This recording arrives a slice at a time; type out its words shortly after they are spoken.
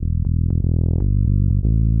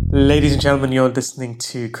Ladies and gentlemen, you're listening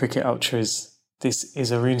to Cricket Ultras. This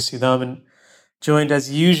is Arun Sudhaman, joined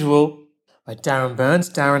as usual by Darren Burns.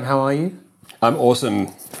 Darren, how are you? I'm awesome.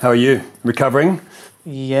 How are you? Recovering?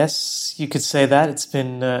 Yes, you could say that. It's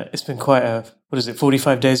been quite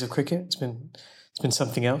 45 days of cricket? It's been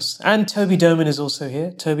something else. And Toby Doman is also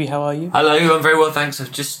here. Toby, how are you? Hello, I'm very well, thanks.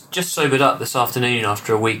 I've just sobered up this afternoon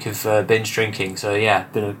after a week of binge drinking. So yeah,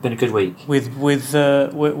 been a good week.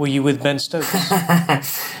 Were you with Ben Stokes?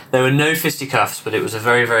 There were no fisticuffs, but it was a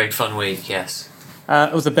very, very fun week. Yes.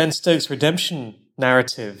 It was the Ben Stokes redemption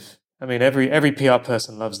narrative. I mean, every PR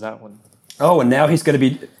person loves that one. Oh, and now he's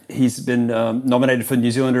been nominated for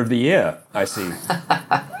New Zealander of the Year, I see.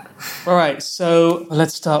 All right, so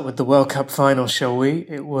let's start with the World Cup final, shall we?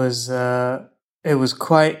 It was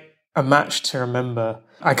quite a match to remember.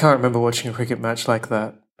 I can't remember watching a cricket match like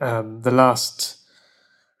that. The last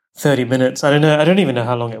 30 minutes, I don't even know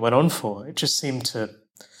how long it went on for. It just seemed to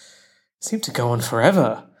go on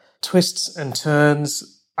forever. Twists and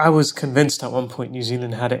turns. I was convinced at one point New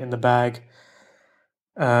Zealand had it in the bag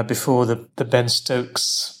before the Ben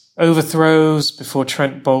Stokes overthrows, before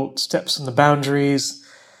Trent Boult steps on the boundaries.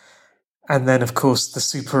 And then, of course, the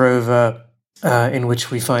super over in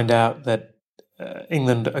which we find out that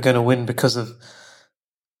England are going to win because of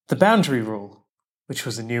the boundary rule, which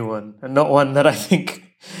was a new one, and not one that I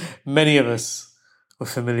think many of us were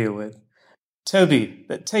familiar with. Toby,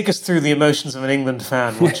 take us through the emotions of an England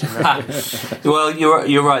fan watching that. Well,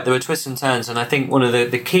 you're right. There were twists and turns, and I think one of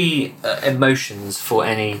the key emotions for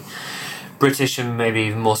any British and maybe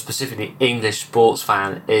even more specifically English sports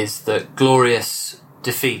fan is that glorious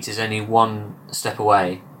defeat is only one step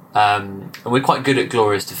away, and we're quite good at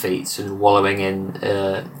glorious defeats and wallowing in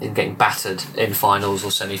getting battered in finals or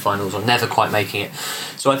semi-finals or never quite making it.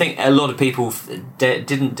 So I think a lot of people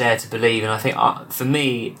didn't dare to believe, and I think for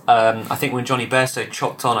me, I think when Johnny Bairstow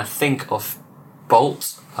chopped on, I think off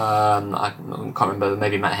Bolt, I can't remember,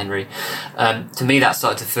 maybe Matt Henry. To me, that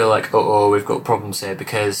started to feel like we've got problems here,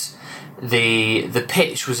 because the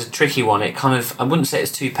pitch was a tricky one. It kind of, I wouldn't say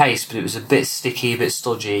it's too paced, but it was a bit sticky, a bit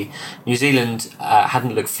stodgy. New Zealand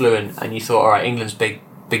hadn't looked fluent, and you thought, all right, England's big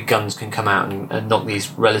guns can come out and knock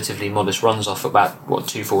these relatively modest runs off. About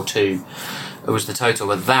 242 was the total,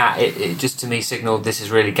 but that it just to me signalled this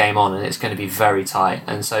is really game on and it's going to be very tight.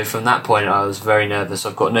 And so from that point I was very nervous.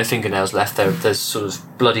 I've got no fingernails left. There's sort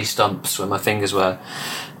of bloody stumps where my fingers were.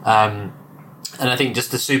 And I think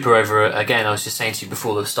just the super over, again, I was just saying to you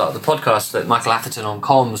before the start of the podcast that Michael Atherton on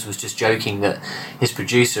comms was just joking that his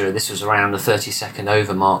producer, this was around the 30-second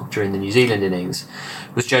over mark during the New Zealand innings,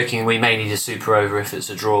 was joking we may need a super over if it's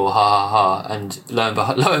a draw, ha ha ha. And lo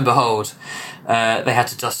and behold, they had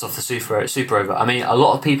to dust off the super over. I mean, a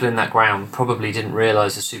lot of people in that ground probably didn't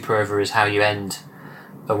realise the super over is how you end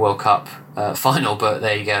a World Cup final, but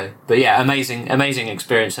there you go. But yeah, amazing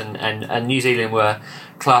experience, and New Zealand were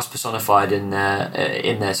class personified in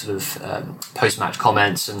their sort of post-match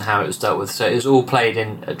comments and how it was dealt with. So it was all played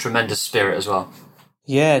in a tremendous spirit as well.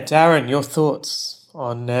 Yeah, Darren, your thoughts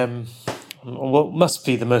on what must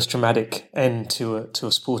be the most dramatic end to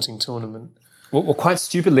a sporting tournament? Well, quite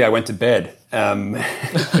stupidly, I went to bed.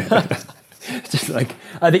 Just like,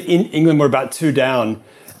 I think in England were about 2 down,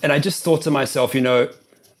 and I just thought to myself,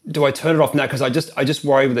 do I turn it off now? Because I just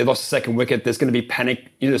worry when they lost the second wicket, there's going to be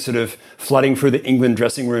panic, sort of flooding through the England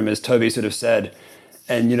dressing room, as Toby sort of said.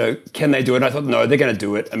 And, can they do it? And I thought, no, they're going to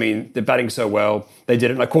do it. I mean, they're batting so well. They did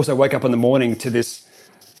it. And of course, I wake up in the morning to this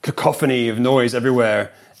cacophony of noise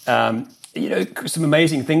everywhere. Some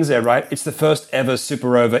amazing things there, right? It's the first ever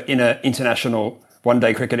super over in an international,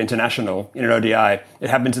 one-day cricket international, in an ODI. It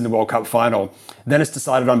happens in the World Cup final. Then it's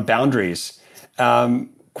decided on boundaries.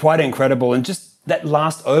 Quite incredible. And just that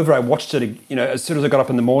last over, I watched it, as soon as I got up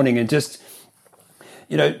in the morning, and just,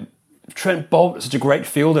 Trent Boult, such a great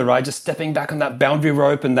fielder, right? Just stepping back on that boundary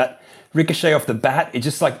rope and that ricochet off the bat. It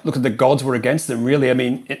just like, look at the gods were against them, really. I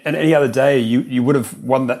mean, and any other day you would have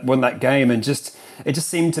won that game, and it just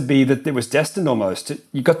seemed to be that it was destined almost.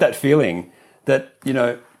 You got that feeling that,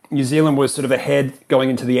 New Zealand was sort of ahead going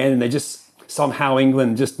into the end, and they just somehow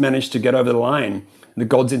England just managed to get over the line, the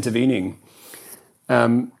gods intervening.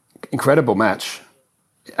 Incredible match,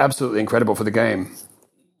 absolutely incredible for the game.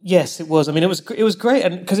 Yes, it was. I mean, it was great,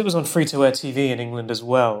 and because it was on free-to-air TV in England as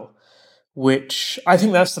well, which I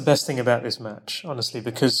think that's the best thing about this match, honestly,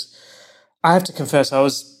 because I have to confess I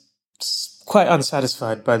was quite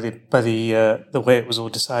unsatisfied by the way it was all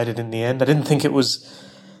decided in the end. I didn't think it was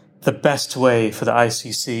the best way for the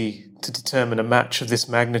ICC to determine a match of this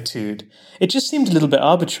magnitude. It just seemed a little bit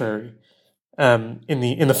arbitrary in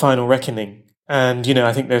the final reckoning. And,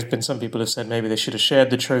 I think there's been some people who have said maybe they should have shared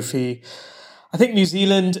the trophy. I think New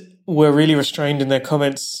Zealand were really restrained in their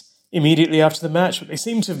comments immediately after the match, but they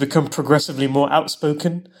seem to have become progressively more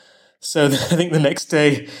outspoken. So I think the next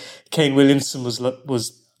day, Kane Williamson was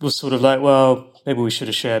sort of like, well, maybe we should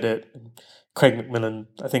have shared it. And Craig McMillan,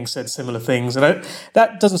 I think, said similar things, and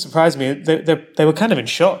that doesn't surprise me. They were kind of in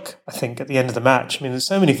shock, I think, at the end of the match. I mean, there's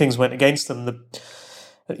so many things went against them.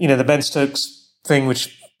 The Ben Stokes thing,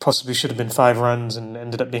 which possibly should have been 5 runs and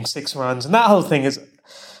ended up being 6 runs, and that whole thing is,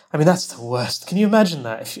 I mean, that's the worst. Can you imagine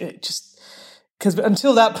that? If it just because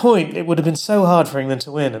until that point, it would have been so hard for England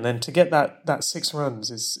to win, and then to get that 6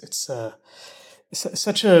 runs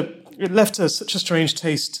it left such a strange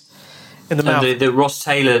taste in the mouth. And the Ross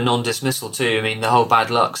Taylor non-dismissal too. I mean, the whole bad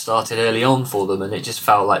luck started early on for them, and it just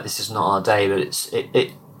felt like this is not our day. But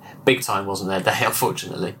it big time wasn't their day,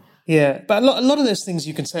 unfortunately. Yeah, but a lot of those things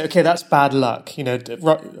you can say, okay, that's bad luck.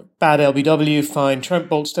 Bad LBW, fine. Trent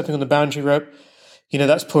Bolt stepping on the boundary rope.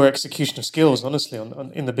 That's poor execution of skills, honestly,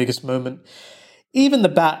 in the biggest moment. Even the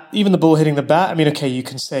ball hitting the bat, I mean, okay, you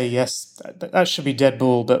can say, yes, that should be dead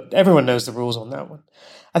ball, but everyone knows the rules on that one.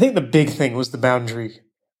 I think the big thing was the boundary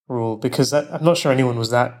rule, because I'm not sure anyone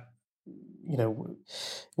was that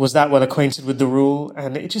well acquainted with the rule,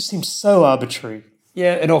 and it just seems so arbitrary.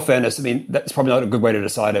 Yeah, in all fairness, I mean, that's probably not a good way to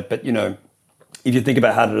decide it, but, if you think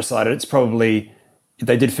about how to decide it, it's probably,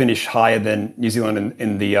 they did finish higher than New Zealand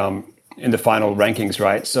in the final rankings,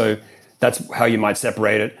 right? So that's how you might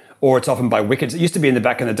separate it. Or it's often by wickets. It used to be in the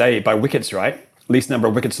back in the day by wickets, right? Least number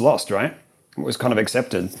of wickets lost, right? It was kind of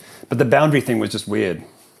accepted. But the boundary thing was just weird.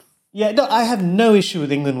 Yeah, no, I have no issue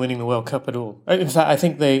with England winning the World Cup at all. In fact, I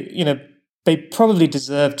think they probably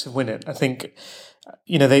deserve to win it. I think,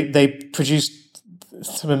 they produced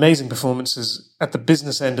some amazing performances at the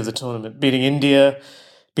business end of the tournament, beating India,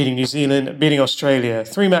 beating New Zealand, beating Australia,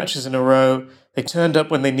 3 matches in a row. They turned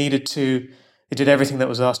up when they needed to. They did everything that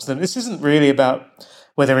was asked of them. This isn't really about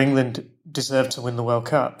whether England deserved to win the World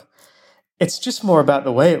Cup. It's just more about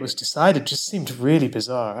the way it was decided. It just seemed really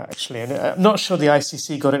bizarre, actually. And I'm not sure the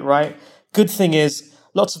ICC got it right. Good thing is,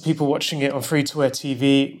 lots of people watching it on free-to-air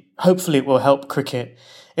TV. Hopefully it will help cricket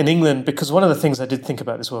in England, because one of the things I did think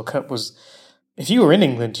about this World Cup was, if you were in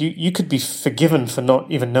England, you could be forgiven for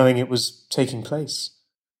not even knowing it was taking place.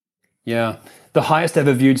 Yeah. The highest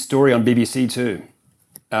ever viewed story on BBC too.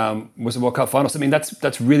 Was the World Cup finals. I mean,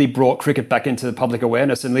 that's really brought cricket back into public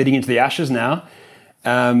awareness, and leading into the Ashes now,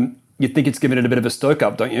 you'd think it's given it a bit of a stoke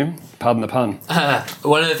up, don't you? Pardon the pun.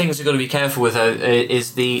 One of the things we've got to be careful with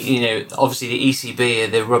is obviously the ECB,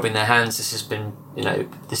 they're rubbing their hands. This has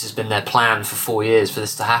been their plan for 4 years for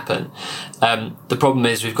this to happen. The problem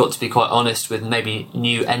is we've got to be quite honest with maybe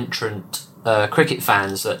new entrant cricket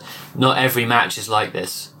fans, that not every match is like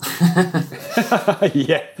this.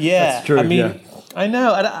 Yeah, that's true. I mean, I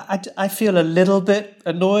know. I feel a little bit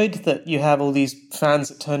annoyed that you have all these fans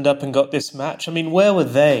that turned up and got this match. I mean, where were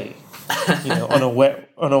they? On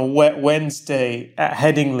a wet Wednesday at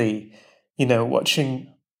Headingley,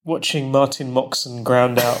 watching Martin Moxon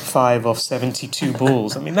ground out 5 off 72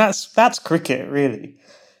 balls. I mean, that's cricket, really.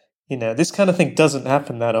 This kind of thing doesn't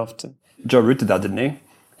happen that often. Joe Root did that, didn't he?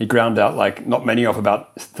 He ground out not many off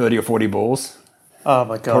about 30 or 40 balls. Oh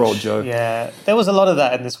my gosh! Poor old Joe. Yeah, there was a lot of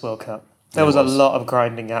that in this World Cup. There was a lot of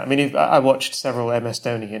grinding out. I mean, I watched several MS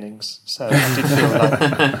Dhoni innings, so I did feel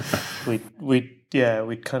like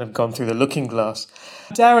we'd kind of gone through the looking glass.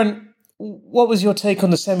 Darren, what was your take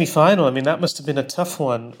on the semi-final? I mean, that must have been a tough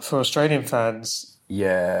one for Australian fans.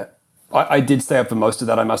 Yeah, I did stay up for most of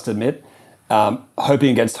that, I must admit,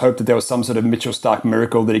 hoping against hope that there was some sort of Mitchell Starc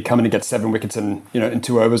miracle, that he'd come in and get 7 wickets in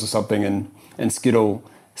 2 overs or something and skittle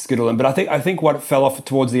them. But I think what fell off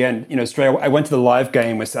towards the end, Australia. I went to the live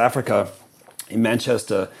game with South Africa in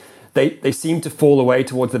Manchester. They seemed to fall away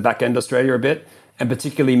towards the back end, Australia, a bit, and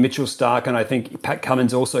particularly Mitchell Starc, and I think Pat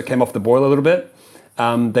Cummins also came off the boil a little bit.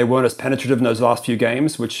 They weren't as penetrative in those last few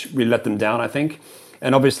games, which really let them down, I think.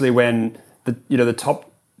 And obviously when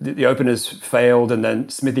the openers failed, and then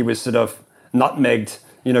Smithy was sort of nutmegged,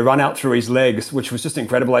 run out through his legs, which was just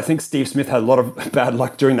incredible. I think Steve Smith had a lot of bad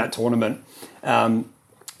luck during that tournament.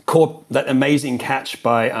 Caught that amazing catch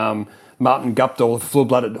by Martin Guptill,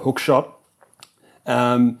 full-blooded hook shot.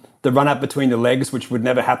 The run up between the legs, which would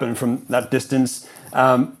never happen from that distance.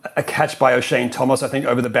 A catch by O'Shane Thomas, I think,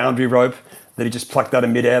 over the boundary rope that he just plucked out of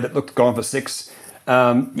midair that looked gone for 6.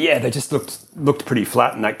 They just looked pretty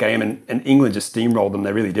flat in that game, and England just steamrolled them.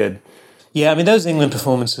 They really did. Yeah, I mean, those England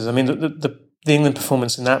performances, I mean, the England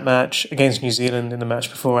performance in that match against New Zealand in the match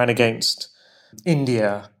before and against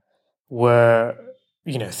India were,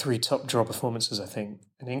 3 top draw performances, I think.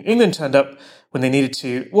 And England turned up when they needed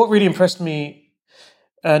to. What really impressed me,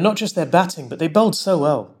 not just their batting, but they bowled so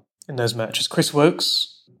well in those matches. Chris Wokes,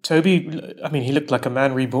 Toby, I mean, he looked like a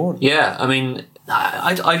man reborn. Yeah, I mean,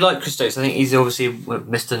 I like Chris Stokes. I think he's obviously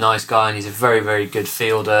Mr. Nice Guy, and he's a very, very good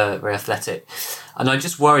fielder, very athletic. And I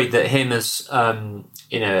just worried that him as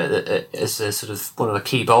as a sort of one of the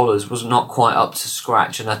key bowlers was not quite up to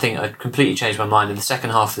scratch. And I think I'd completely changed my mind in the second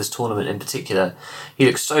half of this tournament in particular. He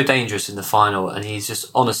looked so dangerous in the final, and he's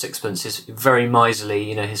just on a sixpence. He's very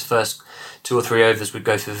miserly. His first 2 or 3 overs would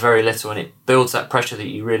go for very little, and it builds that pressure that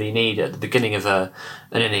you really need at the beginning of an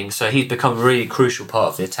innings. So he's become a really crucial part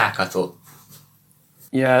of the attack, I thought.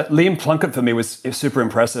 Yeah, Liam Plunkett for me was super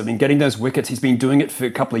impressive. In getting those wickets, he's been doing it for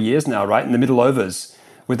a couple of years now, right? In the middle overs,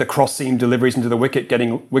 with the cross-seam deliveries into the wicket,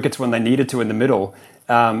 getting wickets when they needed to in the middle.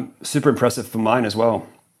 Super impressive for mine as well.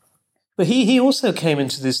 But he also came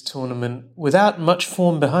into this tournament without much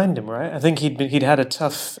form behind him, right? I think he'd had a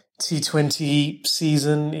tough T20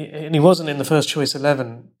 season, and he wasn't in the first choice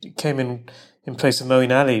 11. He came in place of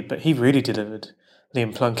Moeen Ali, but he really delivered.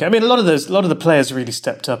 Liam Plunkett. I mean, a lot of the players really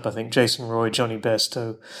stepped up. I think Jason Roy, Johnny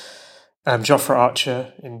Bairstow, Jofra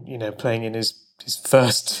Archer, playing in his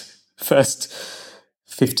first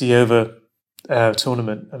 50 over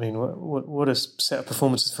tournament. I mean, what a set of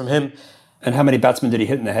performances from him. And how many batsmen did he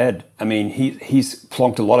hit in the head? I mean, he's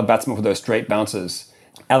plonked a lot of batsmen with those straight bounces.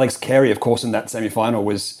 Alex Carey, of course, in that semi-final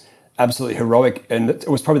was absolutely heroic, and it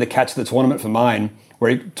was probably the catch of the tournament for mine,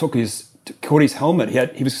 where he caught his helmet.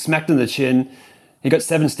 He was smacked in the chin. He got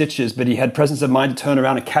 7 stitches, but he had presence of mind to turn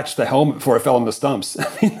around and catch the helmet before it fell on the stumps. I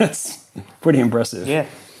mean, that's pretty impressive. Yeah,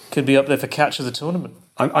 could be up there for catch of the tournament.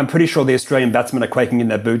 I'm pretty sure the Australian batsmen are quaking in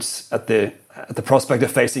their boots at the prospect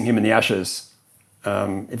of facing him in the Ashes,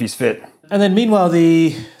 if he's fit. And then meanwhile,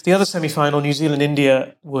 the other semi-final, New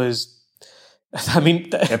Zealand-India, was, I mean...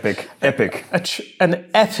 Epic. An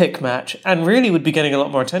epic match, and really would be getting a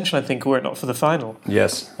lot more attention, I think, were it not for the final.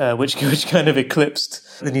 Yes. Which kind of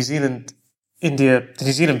eclipsed the New Zealand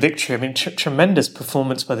victory. I mean, tremendous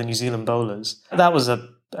performance by the New Zealand bowlers. That was a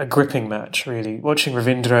gripping match, really. Watching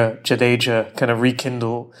Ravindra Jadeja kind of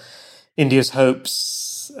rekindle India's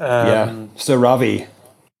hopes. Sir Ravi.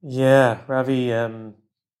 Yeah,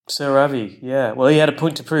 Sir Ravi. Yeah, well, he had a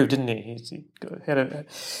point to prove, didn't he? He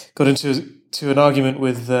got into an argument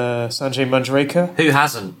with Sanjay Manjrekar. Who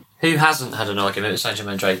hasn't? Who hasn't had an argument with Sanjay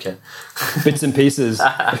Manjrekar? Bits and pieces.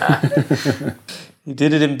 He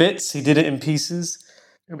did it in bits. He did it in pieces.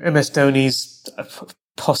 MS Dhoni's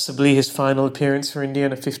possibly his final appearance for India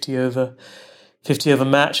in a 50 over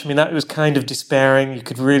match. I mean, that was kind of despairing. You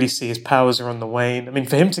could really see his powers are on the wane. I mean,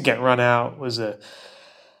 for him to get run out was a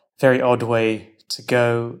very odd way to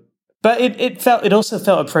go. But it also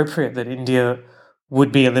felt appropriate that India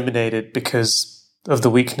would be eliminated because of the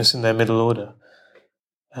weakness in their middle order.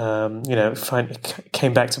 Finally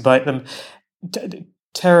came back to bite them.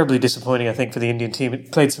 Terribly disappointing, I think, for the Indian team.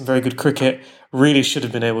 It played some very good cricket, really should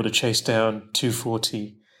have been able to chase down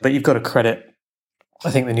 240. But you've got to credit,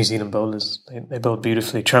 I think, the New Zealand bowlers. They bowled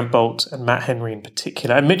beautifully. Trent Boult and Matt Henry in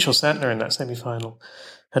particular. And Mitchell Santner in that semi-final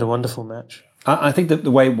had a wonderful match. I think that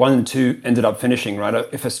the way 1 and 2 ended up finishing, right?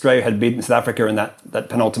 If Australia had beaten South Africa in that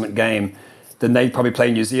penultimate game, then they'd probably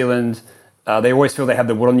play New Zealand. They always feel they have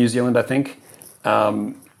the wood on New Zealand, I think.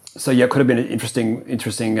 It could have been an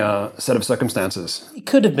interesting set of circumstances. It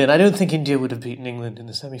could have been. I don't think India would have beaten England in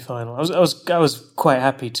the semi-final. I was quite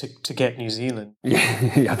happy to get New Zealand. Yeah,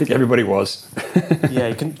 I think everybody was. Yeah,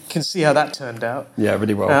 you can see how that turned out. Yeah,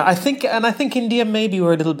 really well. I think India maybe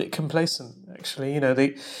were a little bit complacent. Actually,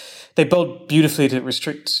 they bowled beautifully to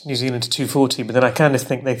restrict New Zealand to 240, but then I kind of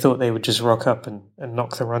think they thought they would just rock up and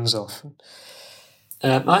knock the runs off.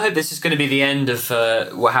 I hope this is going to be the end of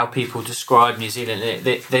how people describe New Zealand.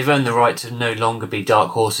 They've earned the right to no longer be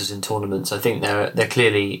dark horses in tournaments. I think they're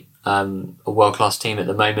clearly a world-class team at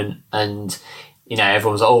the moment, and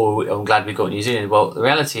everyone's I'm glad we got New Zealand. Well, the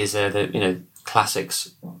reality is they're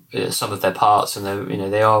classics, some of their parts, and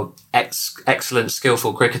they are excellent,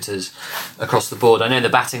 skillful cricketers across the board. I know the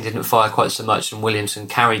batting didn't fire quite so much, and Williamson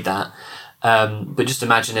carried that. But just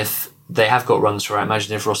imagine if they have got runs throughout.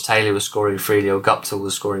 Imagine if Ross Taylor was scoring freely or Guptill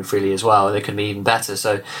was scoring freely as well. They could be even better.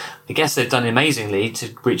 So I guess they've done amazingly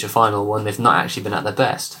to reach a final when they've not actually been at their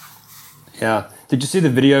best. Yeah. Did you see the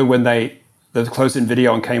video when the close-in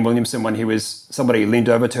video on Kane Williamson when somebody leaned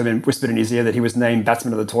over to him and whispered in his ear that he was named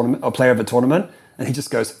batsman of the tournament or player of the tournament? And he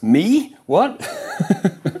just goes, "Me? What?"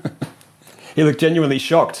 He looked genuinely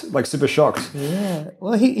shocked, like super shocked. Yeah,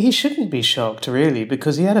 well, he shouldn't be shocked, really,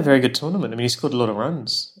 because he had a very good tournament. I mean, he scored a lot of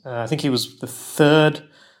runs. I think he was the 3rd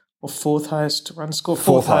or 4th highest run score.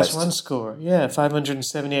 4th highest run scorer. Yeah,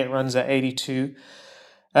 578 runs at 82.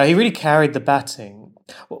 He really carried the batting.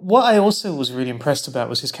 What I also was really impressed about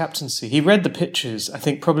was his captaincy. He read the pitches, I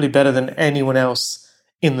think, probably better than anyone else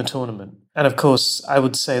in the tournament. And of course, I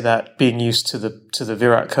would say that being used to the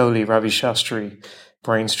Virat Kohli, Ravi Shastri,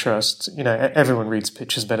 Brains Trust, everyone reads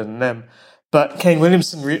pitches better than them. But Kane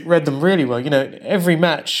Williamson read them really well. Every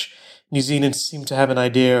match, New Zealand seemed to have an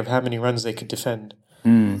idea of how many runs they could defend.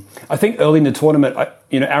 I think early in the tournament,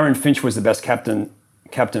 Aaron Finch was the best captain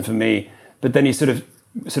for me, but then he sort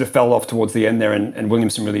of fell off towards the end there, and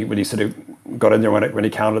Williamson really sort of got in there when he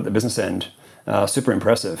counted at the business end. Super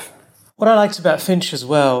impressive. What I liked about Finch as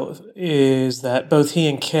well is that both he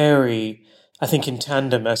and Carey, I think in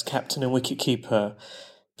tandem as captain and wicketkeeper,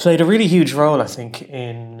 played a really huge role, I think,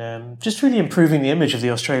 in just really improving the image of the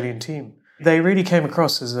Australian team. They really came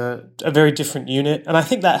across as a very different unit, and I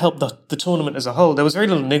think that helped the tournament as a whole. There was very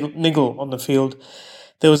little niggle on the field.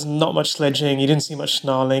 There was not much sledging. You didn't see much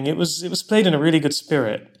snarling. It was played in a really good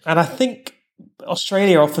spirit. And I think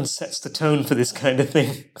Australia often sets the tone for this kind of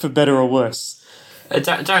thing, for better or worse.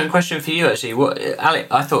 Darren, question for you actually. Alec,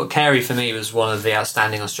 I thought Carey for me was one of the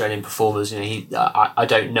outstanding Australian performers. I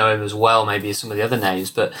don't know him as well maybe as some of the other names,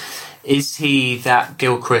 but is he that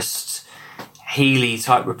Gilchrist Healy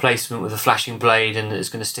type replacement with a flashing blade and is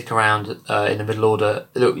going to stick around in the middle order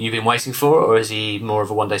that you've been waiting for, or is he more of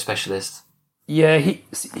a one-day specialist? Yeah,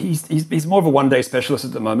 he's more of a one-day specialist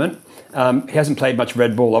at the moment. He hasn't played much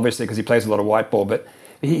red ball, obviously, because he plays a lot of white ball, but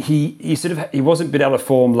he wasn't a bit out of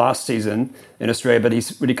form last season in Australia, but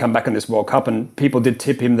he's really come back in this World Cup, and people did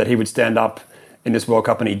tip him that he would stand up in this World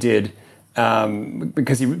Cup, and he did,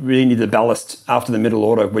 because he really needed ballast after the middle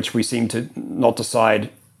order, which we seem to not decide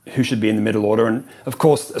who should be in the middle order. And of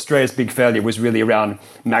course, Australia's big failure was really around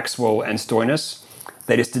Maxwell and Stoinis.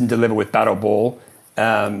 They just didn't deliver with bat or ball.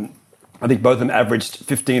 I think both of them averaged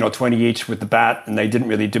 15 or 20 each with the bat, and they didn't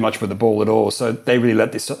really do much with the ball at all. So they really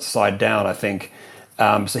let this side down, I think.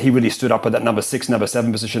 So he really stood up at that number 6, number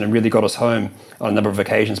 7 position and really got us home on a number of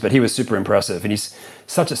occasions. But he was super impressive. And he's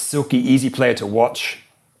such a silky, easy player to watch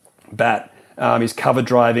bat. His cover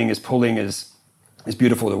driving, his pulling is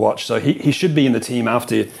beautiful to watch. So he should be in the team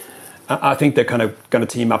after. I think they're kind of going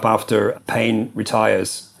to team up after Payne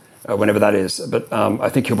retires, whenever that is. But I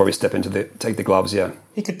think he'll probably step take the gloves. Yeah,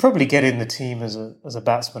 he could probably get in the team as a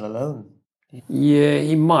batsman alone. Yeah,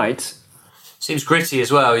 he might. Seems gritty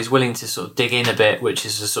as well. He's willing to sort of dig in a bit, which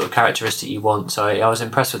is a sort of characteristic you want. So I was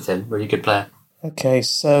impressed with him. Really good player. Okay,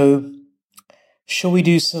 so shall we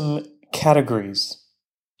do some categories?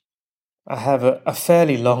 I have a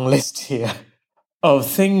fairly long list here of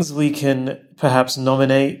things we can perhaps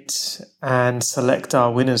nominate and select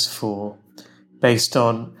our winners for based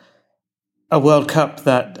on a World Cup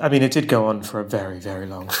that, it did go on for a very, very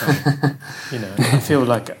long time. I feel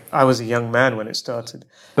like I was a young man when it started.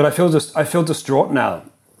 But I feel distraught now.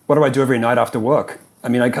 What do I do every night after work?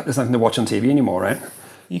 There's nothing to watch on TV anymore, right?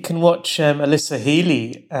 You can watch Alyssa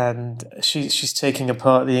Healy, and she's taking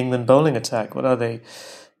apart the England bowling attack. What are they?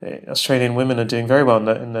 The Australian women are doing very well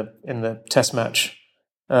in the Test match.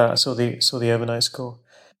 I saw the overnight score,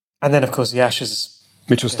 and then of course the Ashes.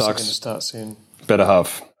 Mitchell Starcs going to start soon. Better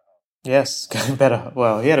half. Yes, going better.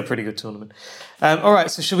 Well, he had a pretty good tournament. All right,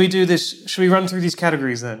 so should we do this? Should we run through these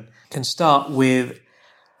categories then? Can start with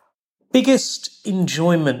biggest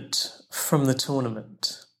enjoyment from the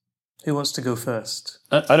tournament. Who wants to go first?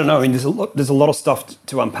 I don't know. There's a lot of stuff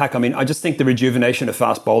to unpack. I just think the rejuvenation of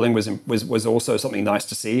fast bowling was also something nice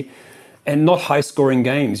to see, and not high scoring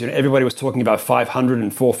games. Everybody was talking about 500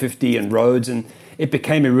 and 450 and Rhodes, and it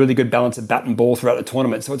became a really good balance of bat and ball throughout the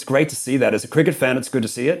tournament. So it's great to see that. As a cricket fan, it's good to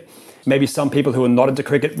see it. Maybe some people who are not into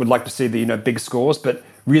cricket would like to see the big scores, but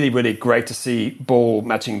really, really great to see ball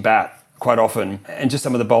matching bat quite often, and just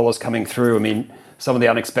some of the bowlers coming through. Some of the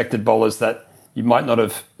unexpected bowlers that you might not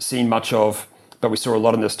have seen much of, but we saw a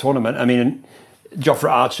lot in this tournament. Jofra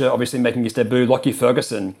Archer obviously making his debut. Lockie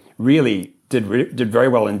Ferguson really did very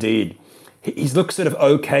well indeed. He's looked sort of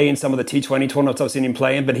okay in some of the T20 tournaments I've seen him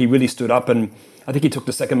play in, but he really stood up, and I think he took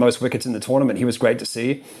the second most wickets in the tournament. He was great to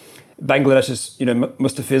see. Bangladesh's,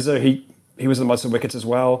 Mustafiza, he was the most of wickets as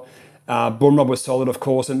well. Bumrah was solid, of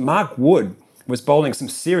course, and Mark Wood was bowling some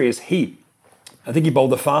serious heat. I think he bowled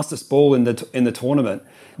the fastest ball in the tournament,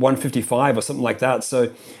 155 or something like that.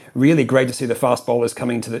 So really great to see the fast bowlers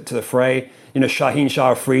coming to the fray. Shaheen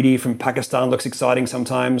Shah Afridi from Pakistan looks exciting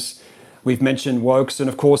sometimes. We've mentioned Wokes, and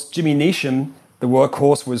of course Jimmy Neesham, the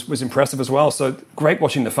workhorse, was impressive as well. So great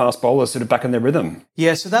watching the fast bowlers sort of back in their rhythm.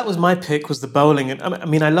 Yeah, so that was my pick, was the bowling. And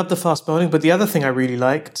I love the fast bowling, but the other thing I really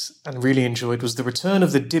liked and really enjoyed was the return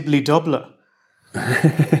of the Dibbly Dobbler.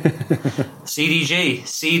 CDG.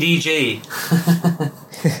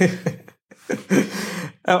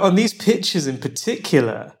 on these pitches in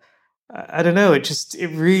particular, I don't know. It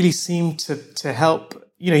really seemed to help.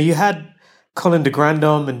 You had Colin de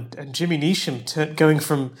Grandhomme and Jimmy Neesham going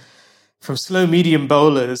from slow medium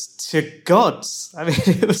bowlers to gods. I mean,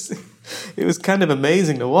 it was kind of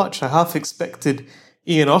amazing to watch. I half expected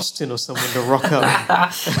Ian Austin or someone to rock up.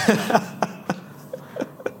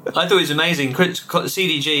 I thought it was amazing.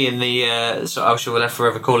 CDG in the, so I will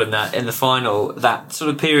forever call him that, in the final, that sort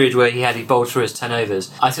of period where he bowled through his 10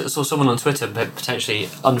 overs. I saw someone on Twitter, potentially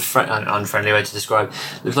unfriendly way to describe,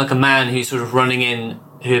 looked like a man who's sort of running in,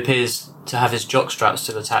 who appears to have his jock strap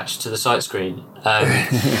still attached to the sight screen.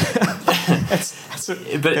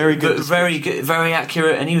 Very good, very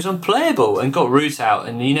accurate, and he was unplayable and got Root out,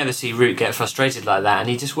 and you never see Root get frustrated like that, and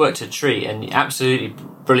he just worked a treat, and absolutely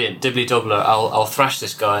brilliant dibbly dobbler. I'll thrash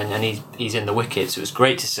this guy, and he's in the wickets. It was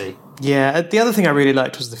great to see. Yeah, the other thing I really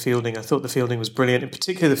liked was the fielding. I thought the fielding was brilliant, in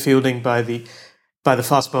particular the fielding by the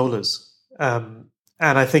fast bowlers.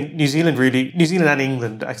 And I think New Zealand and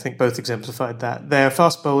England, I think, both exemplified that. Their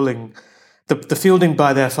fast bowling, the fielding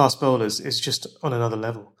by their fast bowlers is just on another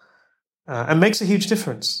level. And makes a huge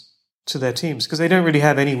difference to their teams because they don't really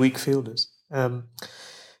have any weak fielders.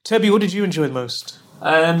 Toby, what did you enjoy the most?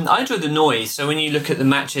 I enjoyed the noise. So when you look at the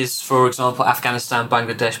matches, for example, Afghanistan,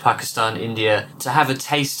 Bangladesh, Pakistan, India, to have a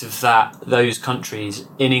taste of those countries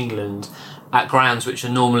in England at grounds which are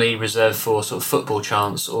normally reserved for sort of football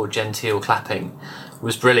chants or genteel clapping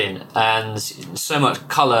was brilliant. And so much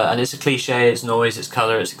colour, and it's a cliche, it's noise, it's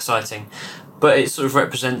colour, it's exciting. But it sort of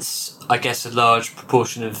represents, I guess, a large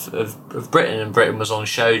proportion of Britain, and Britain was on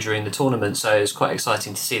show during the tournament, so it was quite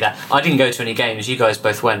exciting to see that. I didn't go to any games, you guys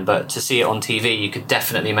both went, but to see it on TV, you could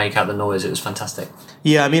definitely make out the noise. It was fantastic.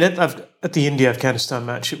 Yeah, I mean, at the India-Afghanistan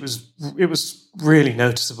match, it was really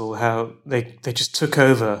noticeable how they just took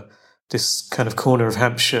over this kind of corner of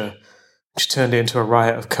Hampshire, which turned it into a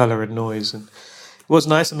riot of colour and noise. And it was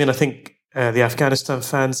nice. I mean, I think the Afghanistan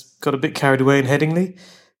fans got a bit carried away in Headingley,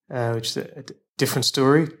 which is a different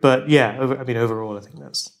story. But yeah, overall, I think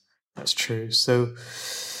that's true. So,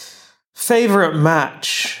 favourite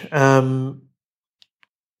match? I mean,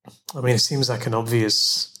 it seems like an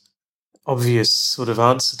obvious sort of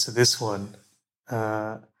answer to this one.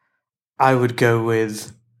 I would go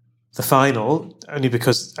with the final, only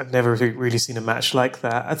because I've never really seen a match like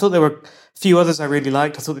that. I thought there were a few others I really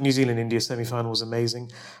liked. I thought the New Zealand-India semi-final was amazing.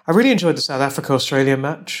 I really enjoyed the South Africa-Australia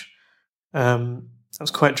match. That was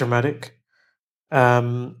quite dramatic.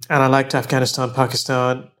 And I liked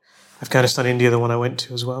Afghanistan-Pakistan, Afghanistan-India, the one I went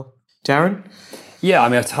to as well. Darren? Yeah, I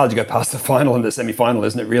mean, it's hard to go past the final and the semi-final,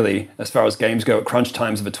 isn't it, really, as far as games go at crunch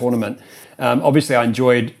times of a tournament. Obviously, I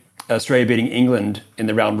enjoyed Australia beating England in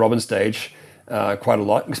the round-robin stage quite a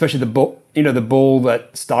lot, especially the ball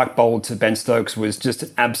that Stark bowled to Ben Stokes was just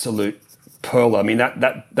an absolute pearler. I mean,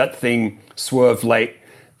 that thing swerved late.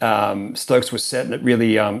 Stokes was set, and it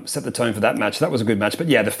really set the tone for that match. That was a good match. But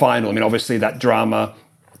yeah, the final, I mean, obviously that drama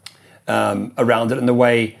around it and the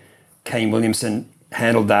way Kane Williamson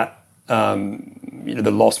handled that,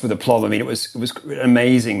 the loss with aplomb. I mean, it was an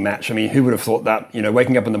amazing match. I mean, who would have thought that,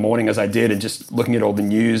 waking up in the morning as I did and just looking at all the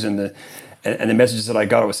news and the messages that I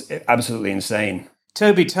got, it was absolutely insane.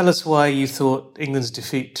 Toby, tell us why you thought England's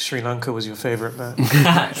defeat to Sri Lanka was your favourite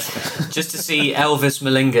match. Just to see Elvis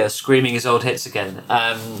Malinga screaming his old hits again.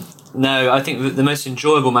 No, I think the most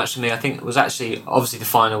enjoyable match for me, I think, was actually, obviously the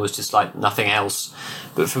final was just like nothing else.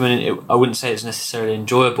 But I wouldn't say it's necessarily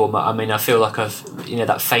enjoyable. I mean, I feel like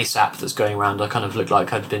that face app that's going around, I kind of looked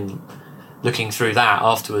like I'd been looking through that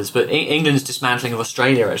afterwards. But England's dismantling of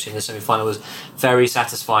Australia actually in the semi-final was very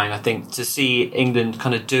satisfying. I think to see England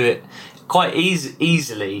kind of do it quite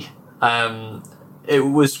easily, it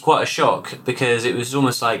was quite a shock because it was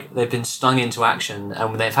almost like they've been stung into action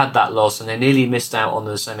and they've had that loss and they nearly missed out on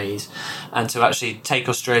the semis, and to actually take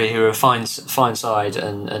Australia, who are a fine side,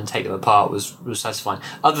 and take them apart was satisfying.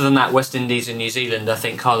 Other than that, West Indies and New Zealand, I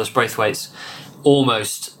think Carlos Braithwaite's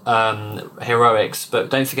almost heroics, but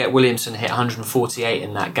don't forget Williamson hit 148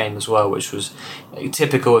 in that game as well, which was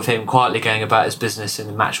typical of him quietly going about his business in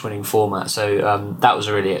the match-winning format. So that was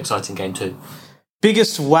a really exciting game too.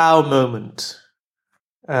 Biggest wow moment.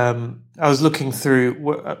 I was looking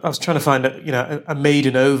through. I was trying to find a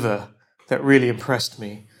maiden over that really impressed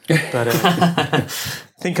me, but I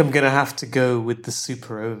think I'm going to have to go with the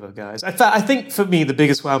super over, guys. I think for me the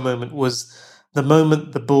biggest wow moment was the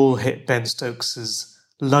moment the ball hit Ben Stokes's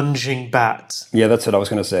lunging bat. Yeah, that's what I was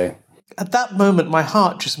going to say. At that moment, my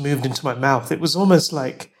heart just moved into my mouth. It was almost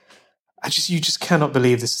like you just cannot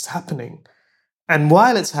believe this is happening. And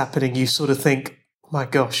while it's happening, you sort of think, my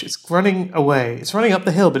gosh, it's running away. It's running up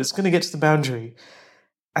the hill, but it's going to get to the boundary.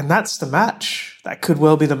 And that's the match. That could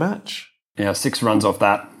well be the match. Yeah, 6 runs off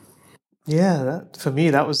that. Yeah, for me,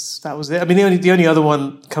 that was it. I mean, the only other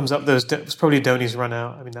one comes up, was probably Dhoni's run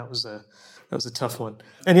out. I mean, that was a tough one.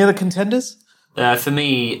 Any other contenders? For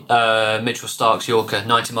me, Mitchell Stark's Yorker,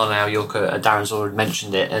 90 mile an hour Yorker, Darren's already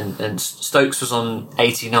mentioned it, and Stokes was on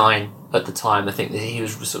 89 at the time. I think that he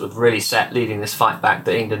was sort of really set leading this fight back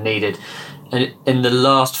that England needed. And in the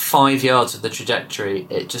last 5 yards of the trajectory,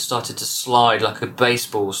 it just started to slide like a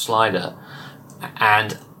baseball slider.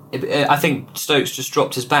 And I think Stokes just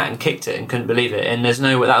dropped his bat and kicked it and couldn't believe it. And there's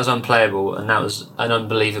no way, that was unplayable, and that was an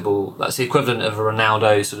unbelievable, that's the equivalent of a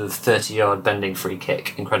Ronaldo sort of 30-yard bending free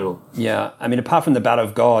kick. Incredible. Yeah, I mean, apart from the bat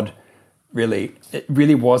of God, really, it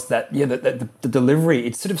really was that, the delivery,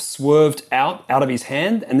 it sort of swerved out of his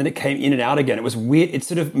hand, and then it came in and out again. It was weird. It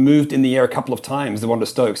sort of moved in the air a couple of times, the one to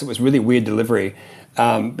Stokes. It was really weird delivery.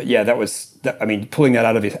 But yeah, pulling that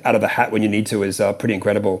out of the hat when you need to is pretty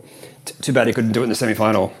incredible. Too bad he couldn't do it in the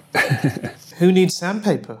semi-final. Who needs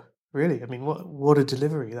sandpaper? Really? I mean, what a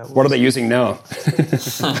delivery that was. What are they using now?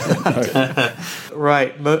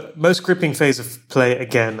 Right. Most gripping phase of play,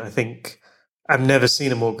 again, I think I've never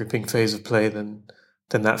seen a more gripping phase of play than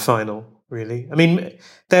that final, really. I mean,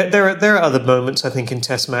 there are other moments, I think, in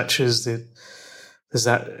test matches. There's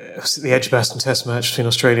the Edgbaston test match between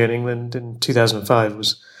Australia and England in 2005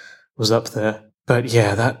 was up there. But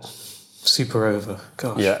yeah, that super over.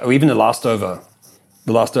 Gosh. Yeah, or even the last over.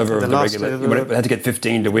 The last over of the regular. You had to get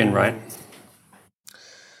 15 to win, right?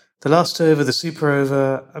 The last over, the super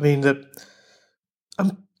over. I mean,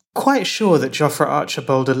 I'm quite sure that Jofra Archer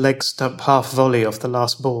bowled a leg stump half volley off the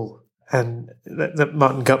last ball, and that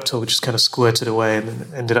Martin Guptill just kind of squirted away and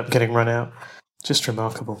then ended up getting run out. Just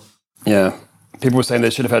remarkable. Yeah. People were saying they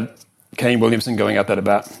should have had Kane Williamson going out there to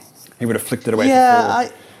bat. He would have flicked it away.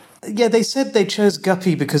 They said they chose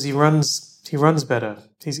Guppy because he runs better.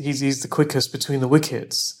 He's the quickest between the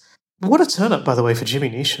wickets. What a turn-up, by the way, for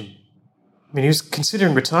Jimmy Neesham. I mean, he was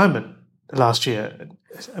considering retirement last year.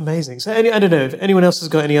 Amazing. So I don't know if anyone else has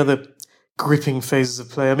got any other gripping phases of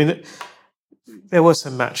play. I mean, there were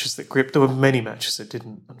some matches that gripped. There were many matches that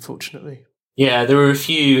didn't, unfortunately. Yeah, there were a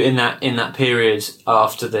few in that period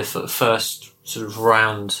after the first sort of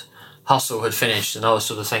round hustle had finished, and I was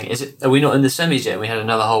sort of saying, are we not in the semis yet? We had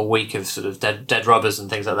another whole week of sort of dead rubbers and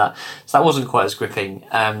things like that. So that wasn't quite as gripping.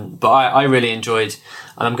 But I really enjoyed,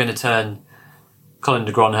 and I'm going to turn Colin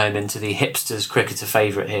de Gronholm into the hipsters cricketer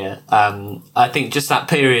favourite here. I think just that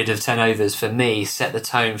period of 10 overs for me set the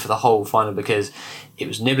tone for the whole final, because it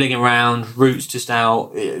was nibbling around, Root's just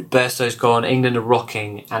out, Bairstow's gone, England are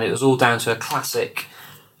rocking, and it was all down to a classic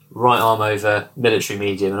right arm over military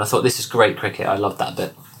medium, and I thought, this is great cricket. I loved that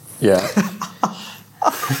bit. Yeah.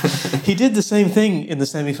 He did the same thing in the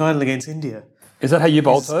semi-final against India. Is that how you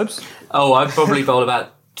bowl, Tobes? Oh, I'd probably bowl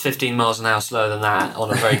about 15 miles an hour slower than that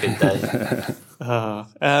on a very good day.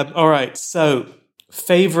 All right, so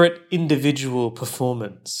favourite individual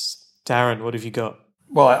performance. Darren, what have you got?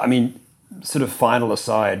 Well, I mean, sort of final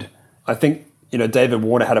aside, I think, David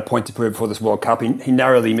Warner had a point to prove before this World Cup. He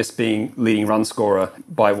narrowly missed being leading run scorer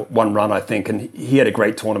by 1 run, I think, and he had a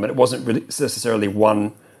great tournament. It wasn't really necessarily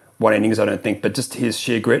one innings, I don't think, but just his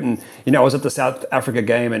sheer grit. And, I was at the South Africa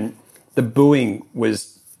game, and the booing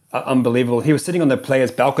was unbelievable. He was sitting on the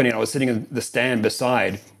players' balcony, and I was sitting in the stand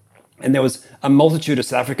beside, and there was a multitude of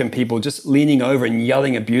South African people just leaning over and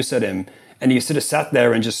yelling abuse at him. And he sort of sat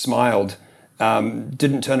there and just smiled.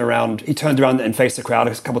 Didn't turn around. He turned around and faced the crowd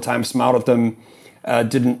a couple of times, smiled at them.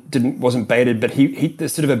 Wasn't baited, but he the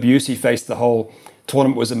sort of abuse he faced the whole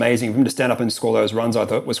tournament was amazing. For him to stand up and score those runs, I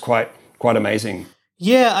thought was quite amazing.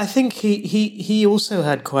 Yeah, I think he also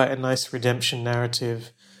had quite a nice redemption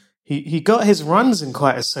narrative. He got his runs in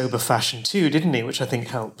quite a sober fashion too, didn't he? Which I think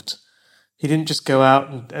helped. He didn't just go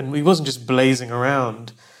out and he wasn't just blazing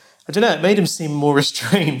around. I don't know, it made him seem more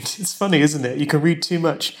restrained. It's funny, isn't it? You can read too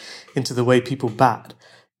much into the way people bat.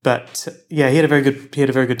 But yeah, he had a very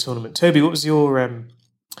good tournament. Toby, what was your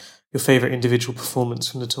favourite individual performance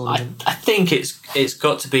from the tournament? I think it's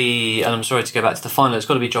got to be, and I'm sorry to go back to the final, it's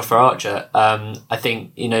got to be Jofra Archer. I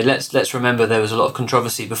think, let's remember there was a lot of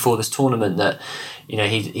controversy before this tournament that,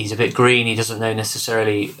 he's a bit green, he doesn't know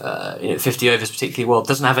necessarily 50 overs particularly well,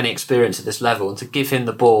 doesn't have any experience at this level, and to give him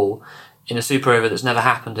the ball in a super over that's never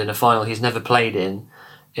happened, in a final he's never played in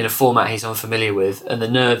a format he's unfamiliar with, and the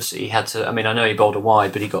nerves he had to, I know he bowled a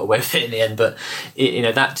wide, but he got away with it in the end, but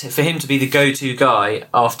that for him to be the go-to guy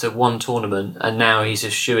after one tournament, and now he's a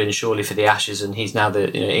shoo-in surely for the Ashes, and he's now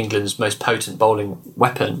the England's most potent bowling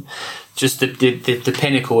weapon, just the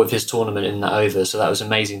pinnacle of his tournament in that over. So that was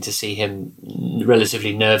amazing to see him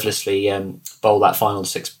relatively nervelessly bowl that final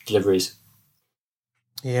 6 deliveries.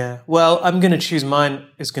 Yeah. Well, I'm going to choose mine.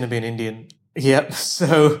 It's going to be an Indian. Yep.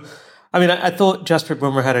 So, I mean, I thought Jasprit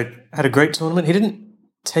Bumrah had a great tournament. He didn't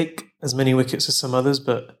take as many wickets as some others,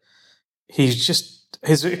 but his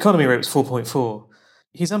economy rate was 4.4.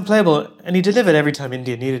 He's unplayable, and he delivered every time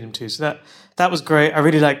India needed him to. So that was great. I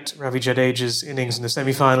really liked Ravi Jadeja's innings in the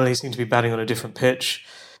semi-final. He seemed to be batting on a different pitch.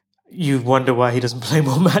 You wonder why he doesn't play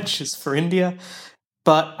more matches for India.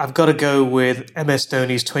 But I've got to go with MS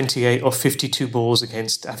Dhoni's 28 off 52 balls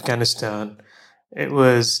against Afghanistan. It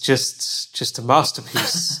was just a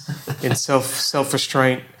masterpiece in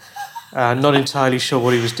self-restraint. Not entirely sure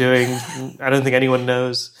what he was doing. I don't think anyone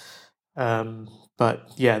knows.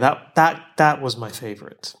 But yeah, that was my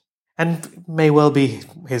favourite, and may well be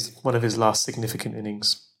one of his last significant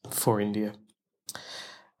innings for India.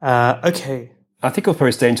 Okay, I think he'll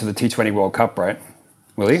probably stay into the T20 World Cup, right?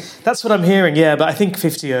 Will he? That's what I'm hearing. Yeah, but I think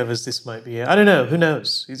 50 overs. This might be it. I don't know. Who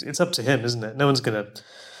knows? It's up to him, isn't it? No one's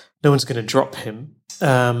gonna drop him.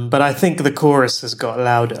 But I think the chorus has got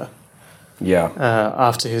louder. Yeah.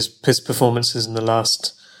 After his performances in the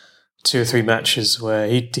last 2 or 3 matches where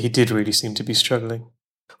he did really seem to be struggling.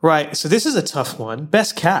 Right, so this is a tough one.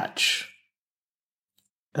 Best catch.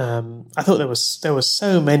 I thought there were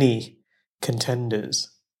so many contenders.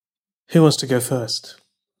 Who wants to go first?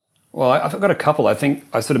 Well, I've got a couple. I think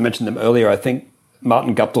I sort of mentioned them earlier. I think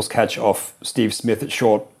Martin Guptill's catch off Steve Smith at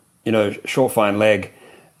short fine leg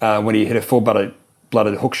when he hit a full-blooded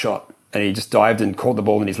hook shot and he just dived and caught the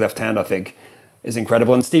ball in his left hand, I think, is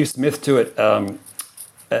incredible. And Steve Smith to it,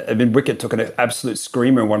 wicket took an absolute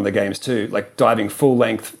screamer in one of the games too, like diving full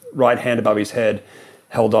length, right hand above his head,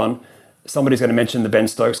 held on. Somebody's going to mention the Ben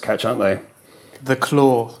Stokes catch, aren't they? The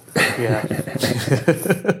claw. Yeah.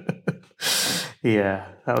 Yeah,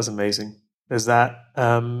 that was amazing. There's that.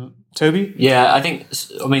 Toby? Yeah,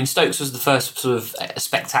 I mean, Stokes was the first sort of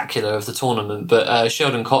spectacular of the tournament, but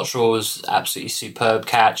Sheldon Cottrell was absolutely superb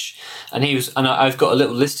catch. And I've got a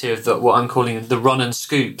little list here of what I'm calling the run and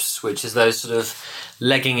scoops, which is those sort of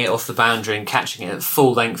legging it off the boundary and catching it at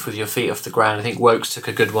full length with your feet off the ground. I think Wokes took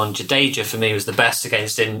a good one. Jadeja, for me, was the best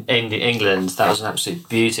against England. That was an absolute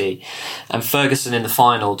beauty. And Ferguson in the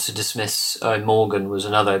final to dismiss Morgan was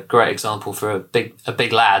another great example for a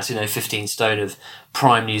big lad, 15 stone of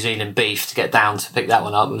prime New Zealand beef, to get down to pick that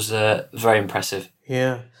one up was very impressive.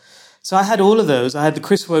 Yeah. So I had all of those. I had the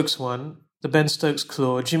Chris Wokes one, the Ben Stokes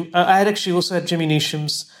claw. I had actually also had Jimmy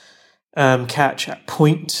Neesham's catch at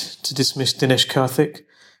point to dismiss Dinesh Karthik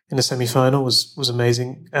in the semi-final was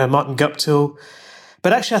amazing. Martin Guptill.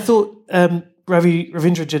 But actually I thought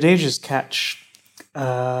Ravindra Jadeja's catch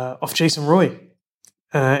off Jason Roy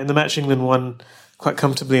in the match England won quite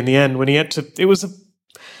comfortably in the end when he had to... It was a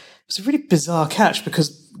really bizarre catch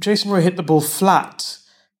because Jason Roy hit the ball flat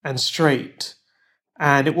and straight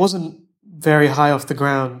and it wasn't very high off the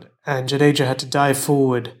ground and Jadeja had to dive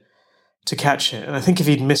forward to catch it. And I think if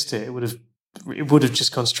he'd missed it, it would have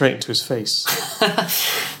just gone straight into his face.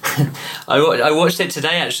 I watched it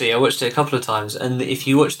today, actually. I watched it a couple of times. And if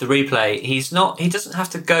you watch the replay, he doesn't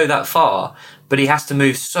have to go that far, but he has to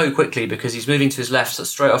move so quickly because he's moving to his left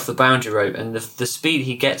straight off the boundary rope. And the speed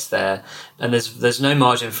he gets there, and there's no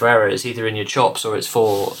margin for error. It's either in your chops or it's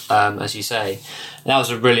for, as you say. And that was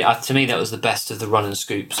to me, that was the best of the run and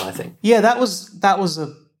scoops, I think. Yeah, that was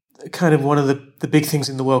a kind of one of the big things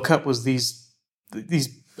in the World Cup was these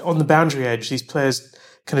on the boundary edge, these players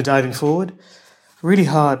kind of diving forward. Really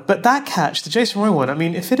hard. But that catch, the Jason Roy one, I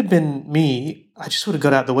mean, if it had been me, I just would have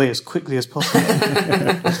got out of the way as quickly as possible.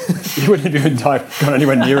 You wouldn't have even gone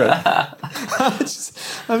anywhere near it.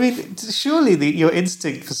 I mean, surely your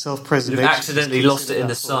instinct for self-preservation... You've accidentally lost it in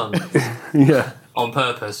the sun. Yeah. On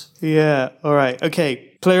purpose. Yeah. All right.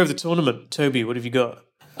 Okay. Player of the tournament. Toby, what have you got?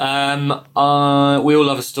 We all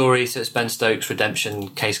love a story, so it's Ben Stokes' redemption,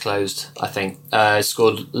 case closed, I think.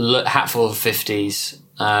 Scored a hatful of 50s.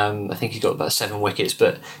 I think he's got about 7 wickets,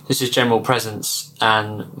 but just his general presence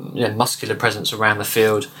and muscular presence around the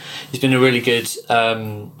field. He's been a really good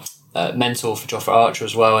mentor for Jofra Archer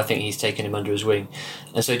as well. I think he's taken him under his wing.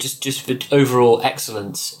 And so just for overall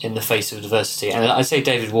excellence in the face of adversity. And I'd say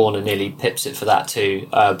David Warner nearly pips it for that too,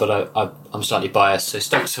 but I'm slightly biased. So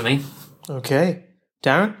Stokes for me. Okay.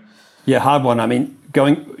 Darren? Yeah, hard one. I mean,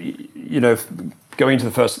 going into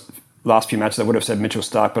the last few matches, I would have said Mitchell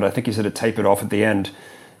Starc, but I think he sort of tapered off at the end.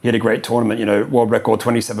 He had a great tournament, world record,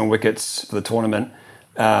 27 wickets for the tournament.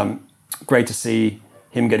 Great to see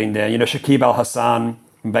him getting there. Shakib Al Hassan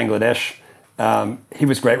from Bangladesh, he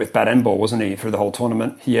was great with bat and ball, wasn't he, through the whole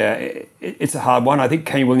tournament? Yeah, it's a hard one. I think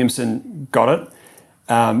Kane Williamson got it.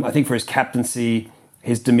 I think for his captaincy,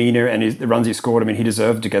 his demeanour and the runs he scored, I mean, he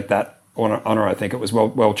deserved to get that honour. I think it was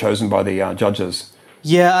well chosen by the judges.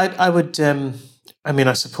 Yeah, I would.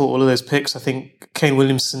 I support all of those picks. I think Kane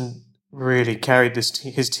Williamson really carried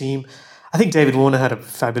his team. I think David Warner had a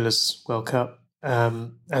fabulous World Cup,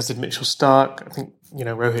 as did Mitchell Starc. I think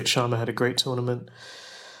Rohit Sharma had a great tournament.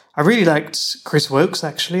 I really liked Chris Wokes,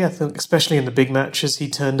 actually. I think, especially in the big matches, he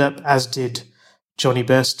turned up, as did Johnny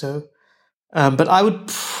Bairstow. But I would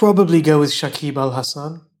probably go with Shakib Al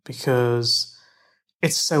Hassan because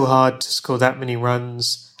it's so hard to score that many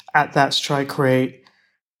runs at that strike rate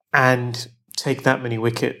and take that many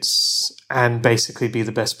wickets and basically be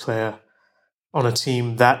the best player on a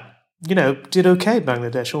team that, did okay.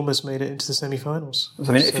 Bangladesh almost made it into the semi-finals.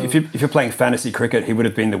 I mean, if you're playing fantasy cricket, he would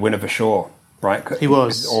have been the winner for sure, right? He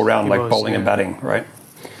was. All around, bowling and batting, right?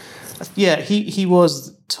 Yeah, he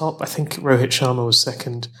was top. I think Rohit Sharma was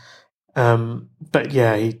second. But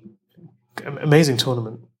yeah, amazing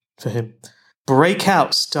tournament for him.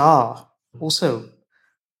 Breakout star. Also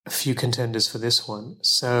a few contenders for this one.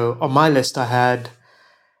 So on my list I had,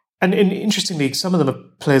 and interestingly, some of them are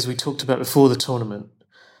players we talked about before the tournament.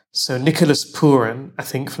 So Nicholas Pooran, I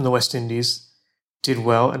think, from the West Indies, did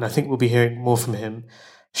well, and I think we'll be hearing more from him.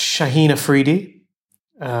 Shaheen Afridi,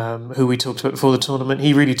 who we talked about before the tournament,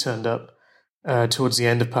 he really turned up towards the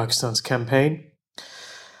end of Pakistan's campaign.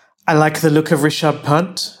 I like the look of Rishabh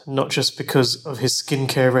Pant, not just because of his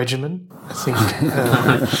skincare regimen. I think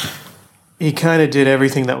he kind of did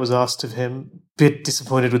everything that was asked of him. Bit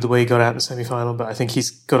disappointed with the way he got out in the semi-final, but I think he's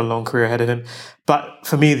got a long career ahead of him. But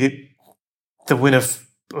for me, the winner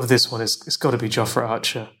of this one it's got to be Jofra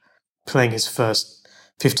Archer, playing his first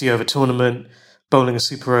 50-over tournament, bowling a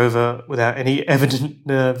super over without any evident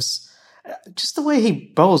nerves. Just the way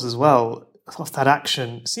he bowls as well, off that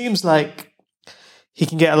action, seems like he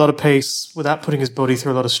can get a lot of pace without putting his body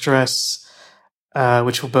through a lot of stress,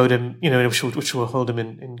 which will bode him, which will hold him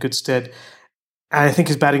in good stead. And I think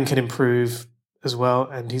his batting can improve as well,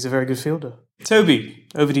 and he's a very good fielder. Toby,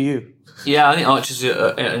 over to you. Yeah, I think Archer's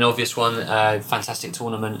an obvious one. Fantastic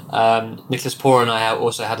tournament. Nicholas Pooran I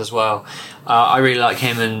also had as well. I really like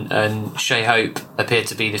him, and Shea Hope appear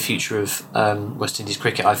to be the future of West Indies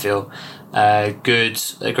cricket, I feel. Good,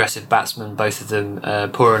 aggressive batsmen, both of them.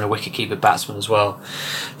 Pooran, a wicket-keeper batsman as well,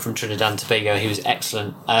 from Trinidad and Tobago. He was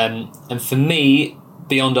excellent. And for me,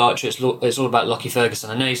 beyond Archer, it's all about Lockie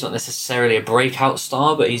Ferguson. I know he's not necessarily a breakout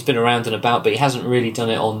star, but he's been around and about, but he hasn't really done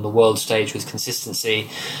it on the world stage with consistency.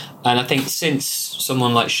 And I think since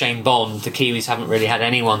someone like Shane Bond, the Kiwis haven't really had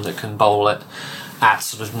anyone that can bowl at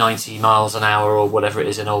sort of 90 miles an hour or whatever it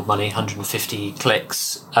is in old money, 150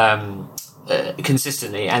 clicks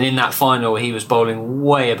consistently. And in that final, he was bowling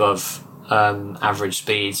way above average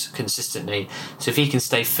speeds consistently. So if he can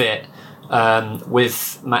stay fit,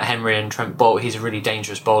 with Matt Henry and Trent Boult, he's a really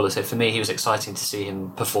dangerous bowler. So for me, he was exciting to see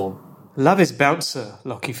him perform. Love his bouncer,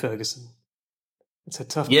 Lockie Ferguson. It's a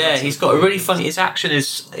tough. Yeah, he's got a really funny. His action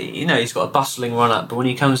is, he's got a bustling run up, but when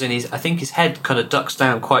he comes in, I think his head kind of ducks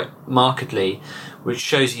down quite markedly, which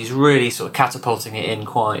shows he's really sort of catapulting it in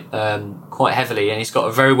quite heavily. And he's got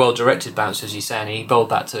a very well directed bounce, as you say, and he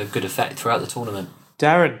bowled that to good effect throughout the tournament.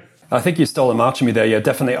 Darren. I think you stole a march from me there. Yeah,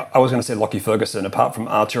 definitely. I was going to say Lockie Ferguson. Apart from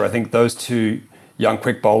Archer, I think those two young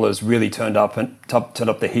quick bowlers really turned up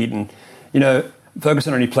the heat. And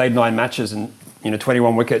Ferguson only played 9 matches and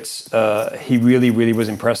 21 wickets. He really, really was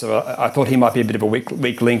impressive. I thought he might be a bit of a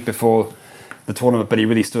weak link before the tournament, but he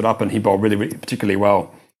really stood up and he bowled really, really particularly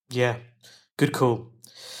well. Yeah, good call.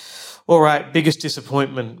 All right, biggest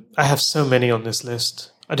disappointment. I have so many on this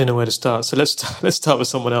list. I don't know where to start. So let's start with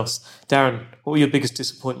someone else. Darren, what were your biggest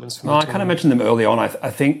disappointments from the tournament? I kind of mentioned them early on. I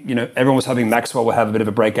think, everyone was hoping Maxwell would have a bit of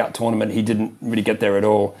a breakout tournament. He didn't really get there at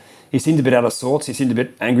all. He seemed a bit out of sorts. He seemed a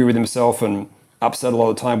bit angry with himself and upset a lot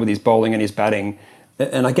of the time with his bowling and his batting.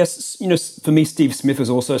 And I guess, for me, Steve Smith was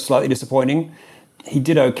also slightly disappointing. He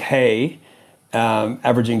did okay,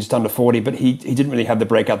 averaging just under 40, but he didn't really have the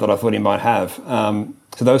breakout that I thought he might have.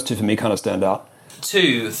 So those two for me kind of stand out.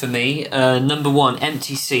 2 for me. Number 1,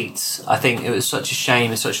 empty seats. I think it was such a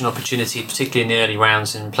shame and such an opportunity, particularly in the early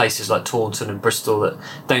rounds in places like Taunton and Bristol, that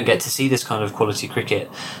don't get to see this kind of quality cricket.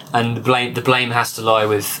 And the blame has to lie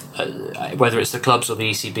with whether it's the clubs or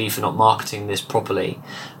the ECB for not marketing this properly.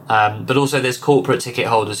 But also there's corporate ticket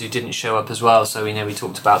holders who didn't show up as well. So we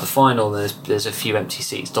talked about the final. There's a few empty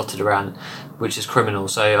seats dotted around, which is criminal.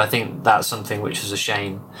 So I think that's something which was a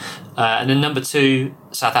shame. And then number 2,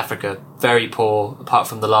 South Africa, very poor apart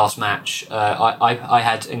from the last match. I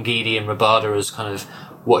had Ngidi and Rabada as kind of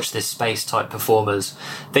watch this space type performers.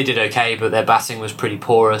 They did okay, but their batting was pretty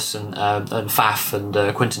porous, and Faf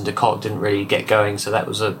and Quinton de Kock didn't really get going. So that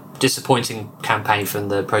was a disappointing campaign from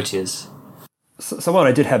the Proteas. Someone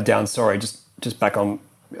I did have down, sorry, just back on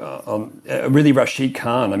really Rashid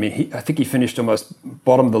Khan. I mean, I think he finished almost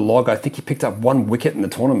bottom of the log. I think he picked up 1 wicket in the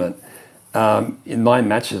tournament in 9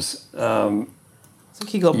 matches. I think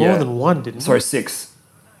he got more than one, didn't he? Sorry, six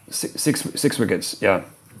wickets. Yeah,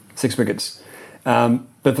 6 wickets. But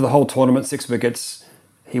for the whole tournament, 6 wickets.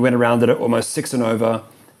 He went around it at almost 6 and over.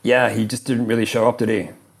 Yeah, he just didn't really show up, did he?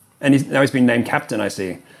 And now he's been named captain, I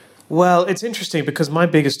see. Well, it's interesting because my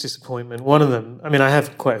biggest disappointment, one of them, I mean, I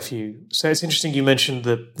have quite a few. So it's interesting you mentioned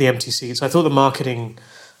the empty seats. I thought the marketing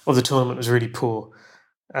of the tournament was really poor.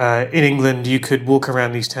 In England, you could walk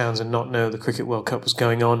around these towns and not know the Cricket World Cup was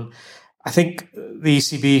going on. I think the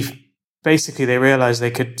ECB, basically, they realised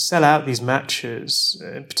they could sell out these matches,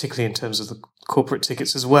 particularly in terms of the corporate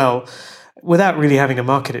tickets as well, without really having to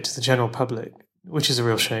market it to the general public, which is a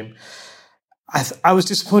real shame. I was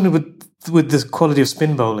disappointed with the quality of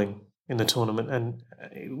spin bowling in the tournament, and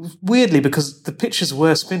weirdly, because the pitches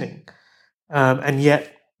were spinning, and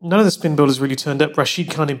yet none of the spin bowlers really turned up, Rashid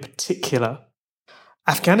Khan in particular.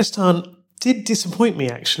 Afghanistan did disappoint me,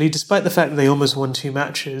 actually, despite the fact that they almost won 2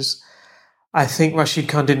 matches. I think Rashid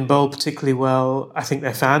Khan didn't bowl particularly well. I think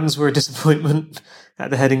their fans were a disappointment at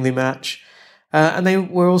the Headingley match. And they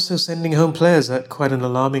were also sending home players at quite an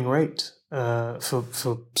alarming rate for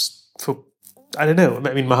I don't know.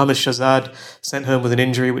 I mean, Mohammad Shahzad sent home with an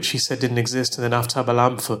injury which he said didn't exist, and then Aftab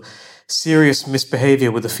Alam for serious misbehaviour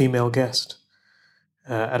with a female guest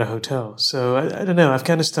at a hotel. So I don't know.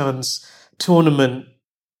 Afghanistan's tournament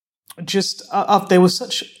just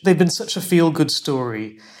they've been such a feel good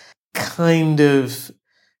story. Kind of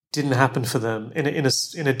didn't happen for them in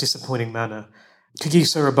a disappointing manner.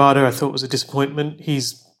 Kagiso Rabada, I thought, was a disappointment.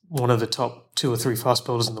 He's one of the top 2 or 3 fast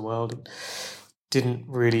bowlers in the world, and didn't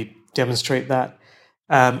really demonstrate that.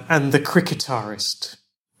 And the cricketarist,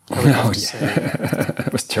 I would have to say.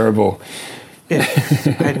 It was terrible.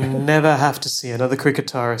 I never have to see another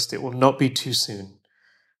cricketarist. It will not be too soon.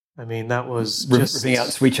 I mean, that was just ripping out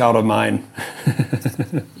Sweet Child of Mine.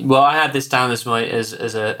 Well, I had this down as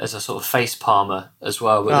a sort of face palmer as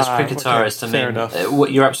well. But this cricketarist, okay, I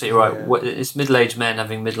mean, you're absolutely right. Yeah. It's middle-aged men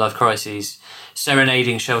having midlife crises,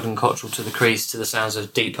 serenading Sheldon Cottrell to the crease to the sounds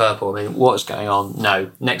of Deep Purple. I mean, what's going on?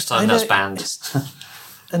 No, next time that's banned.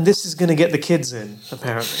 And this is going to get the kids in,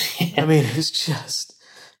 apparently. Yeah. I mean, it's just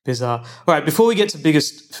bizarre. All right, before we get to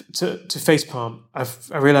facepalm,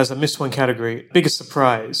 I realised I missed one category. Biggest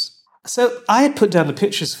surprise. So I had put down the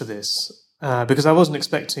pictures for this because I wasn't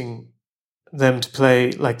expecting them to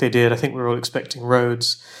play like they did. I think we were all expecting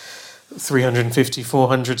Rhodes, 350,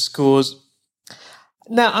 400 scores.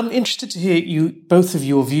 Now, I'm interested to hear both of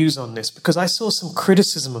your views on this, because I saw some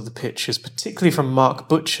criticism of the pitches, particularly from Mark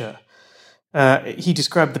Butcher. He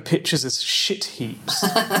described the pitches as shit heaps.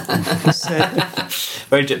 He said,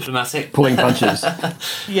 very diplomatic. Pulling punches.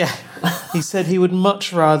 Yeah. He said he would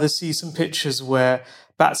much rather see some pitches where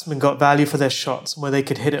batsmen got value for their shots and where they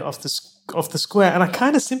could hit it off the square. And I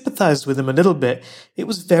kind of sympathised with him a little bit. It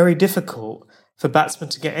was very difficult for batsmen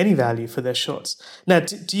to get any value for their shots. Now,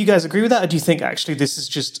 do you guys agree with that? Or do you think actually this is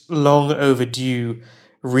just long overdue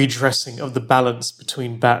redressing of the balance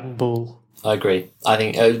between bat and ball? I agree. I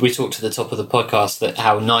think we talked at the top of the podcast that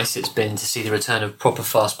how nice it's been to see the return of proper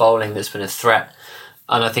fast bowling that's been a threat.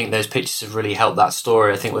 And I think those pitches have really helped that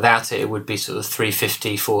story. I think without it would be sort of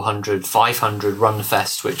 350, 400, 500 run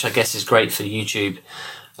fest, which I guess is great for YouTube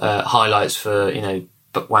highlights for,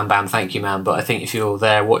 wham bam, thank you man. But I think if you're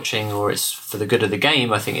there watching or it's for the good of the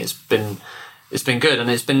game, I think it's been good. And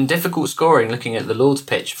it's been difficult scoring. Looking at the Lord's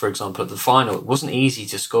pitch, for example, at the final, it wasn't easy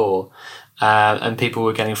to score. And people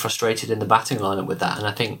were getting frustrated in the batting lineup with that.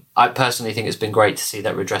 And I personally think it's been great to see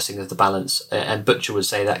that redressing of the balance. And Butcher would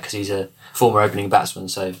say that because he's a former opening batsman,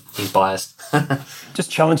 so he's biased. Just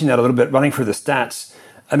challenging that a little bit, running through the stats.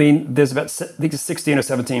 I mean, there's about 16 or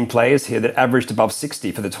 17 players here that averaged above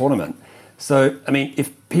 60 for the tournament. So, I mean, if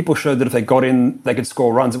people showed that if they got in, they could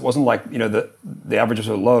score runs, it wasn't like, the averages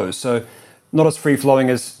were low. So, not as free-flowing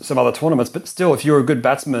as some other tournaments, but still, if you're a good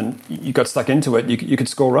batsman, you got stuck into it, you could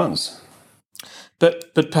score runs.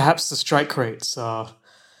 But perhaps the strike rates are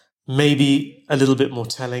maybe a little bit more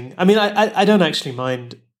telling. I mean, I don't actually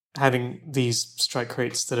mind having these strike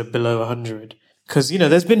rates that are below 100 because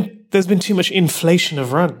there's been too much inflation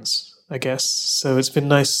of runs, I guess. So it's been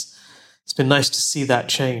nice. It's been nice to see that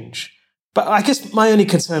change. But I guess my only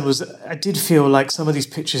concern was I did feel like some of these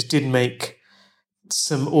pitches did make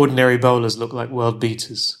some ordinary bowlers look like world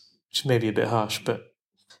beaters, which may be a bit harsh, but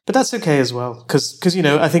that's okay as well, because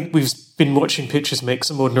I think we've been watching pitches make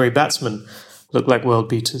some ordinary batsmen look like world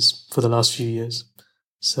beaters for the last few years.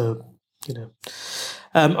 So,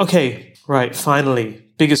 okay, right, finally,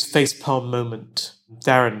 biggest facepalm moment.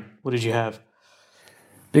 Darren, what did you have?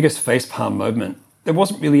 Biggest facepalm moment. There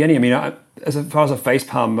wasn't really any. I mean, as far as a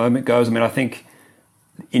facepalm moment goes, I mean, I think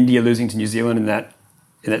India losing to New Zealand in that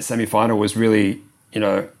semi-final was really,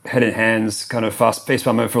 head in hands kind of fast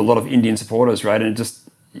facepalm moment for a lot of Indian supporters, right? And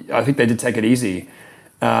I think they did take it easy.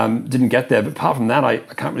 Didn't get there, but apart from that, I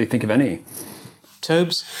can't really think of any.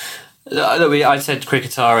 Tobes? I said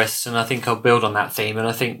cricketarists, and I think I'll build on that theme. And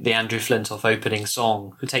I think the Andrew Flintoff opening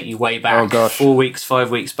song could take you way back, 4 weeks, 5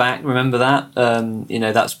 weeks back. Remember that?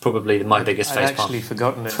 That's probably my biggest facepalm. I'd actually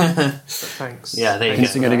forgotten it. So thanks. Yeah, there you go. Can you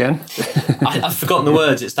sing it again? I've forgotten the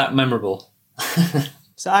words. It's that memorable.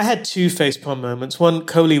 So I had 2 facepalm moments. One,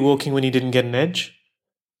 Kohli walking when he didn't get an edge.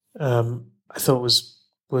 I thought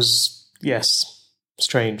was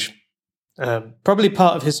strange. Probably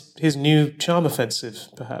part of his new charm offensive,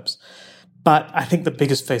 perhaps. But I think the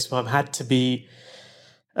biggest facepalm had to be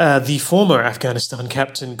the former Afghanistan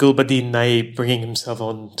captain Gulbuddin Naib bringing himself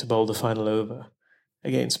on to bowl the final over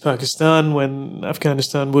against Pakistan when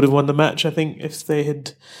Afghanistan would have won the match, I think, if they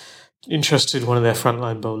had entrusted one of their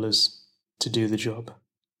frontline bowlers to do the job.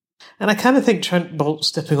 And I kind of think Trent Bolt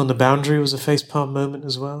stepping on the boundary was a facepalm moment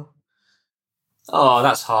as well. Oh,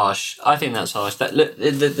 that's harsh. I think that's harsh.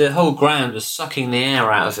 The whole ground was sucking the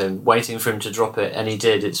air out of him, waiting for him to drop it, and he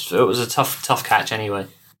did. It was a tough catch anyway.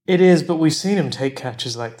 It is, but we've seen him take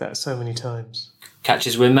catches like that so many times.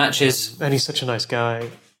 Catches win matches. And he's such a nice guy.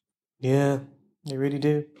 Yeah, they really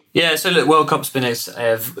do. Yeah, so look, World Cup's been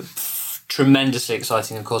tremendously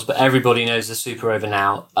exciting, of course, but everybody knows the Super Over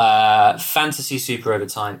now. Fantasy Super Over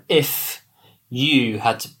time. If you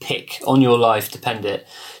had to pick, on your life depend it,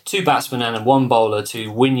 2 batsmen and 1 bowler to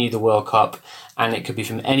win you the World Cup, and it could be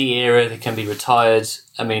from any era, they can be retired.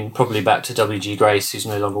 I mean, probably back to W.G. Grace, who's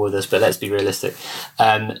no longer with us, but let's be realistic.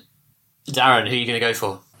 Darren, who are you going to go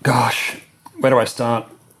for? Gosh, where do I start?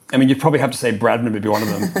 I mean, you'd probably have to say Bradman would be one of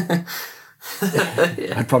them.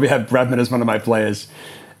 Yeah. I'd probably have Bradman as one of my players.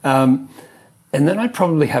 And then I'd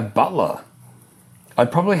probably have Butler.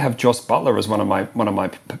 I'd probably have Joss Butler as one of my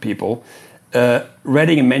people.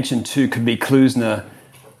 Reading mentioned too could be Klusner,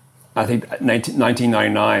 I think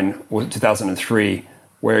 1999 or 2003,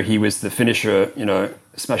 where he was the finisher,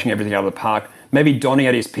 smashing everything out of the park. Maybe Donny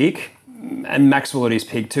at his peak and Maxwell at his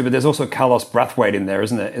peak too, but there's also Carlos Brathwaite in there,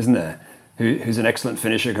 isn't there? Who's an excellent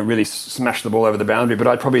finisher, can really smash the ball over the boundary. But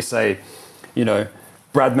I'd probably say,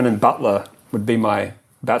 Bradman and Butler would be my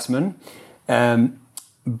batsmen.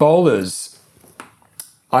 Bowlers,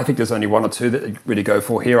 I think there's only 1 or 2 that I really go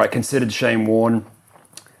for here. I considered Shane Warne.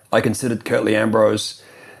 I considered Curtly Ambrose.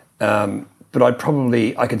 But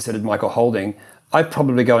I considered Michael Holding. I'd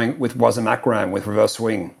probably going with Wasim Akram with reverse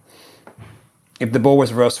swing. If the ball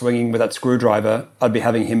was reverse swinging with that screwdriver, I'd be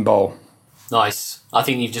having him bowl. Nice. I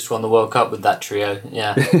think you've just won the World Cup with that trio.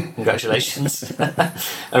 Yeah. Congratulations.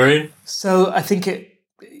 Arun? So I think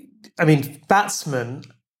batsman,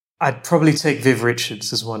 I'd probably take Viv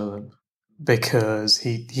Richards as one of them because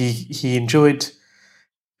he enjoyed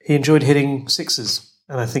hitting sixes,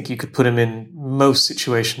 and I think you could put him in most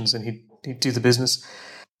situations and he'd do the business.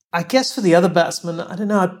 I guess for the other batsmen, I don't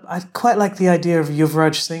know, I quite like the idea of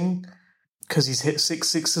Yuvraj Singh because he's hit 6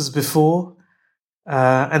 sixes before.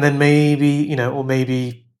 And then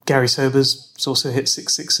maybe Gary Sobers has also hit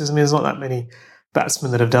 6 sixes. I mean, there's not that many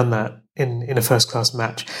batsmen that have done that in a first-class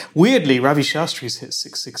match. Weirdly, Ravi Shastri's hit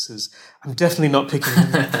 6 sixes. I'm definitely not picking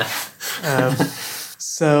him.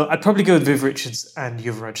 So I'd probably go with Viv Richards and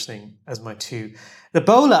Yuvraj Singh as my 2. The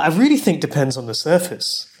bowler, I really think depends on the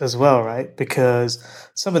surface as well, right? Because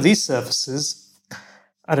some of these surfaces,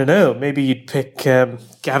 I don't know, maybe you'd pick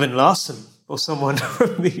Gavin Larson or someone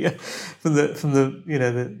from the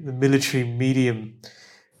military medium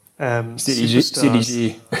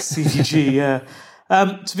CDG. CDG, yeah.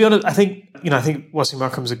 To be honest, I think Wasim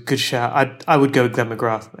Akram's a good shout. I would go with Glenn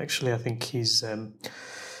McGrath. Actually, I think he's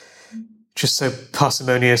just so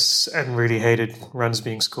parsimonious and really hated runs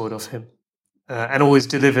being scored off him, and always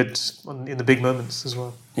delivered in the big moments as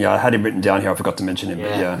well. Yeah, I had him written down here. I forgot to mention him. Yeah,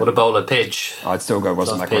 but yeah. What a bowler, Pidge. I'd still go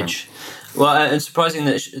Wasim Akram. Well, and surprising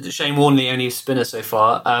that Shane Warne, the only spinner so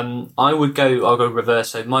far. I'll go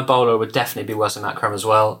reverse. So my bowler would definitely be Wasim Akram as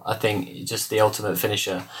well. I think just the ultimate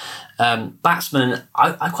finisher. Batsman,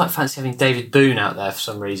 I quite fancy having David Boone out there for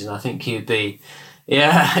some reason. I think he would be.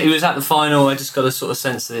 Yeah, he was at the final. I just got a sort of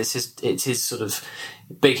sense that it's his sort of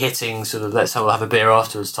big hitting, sort of let's have a beer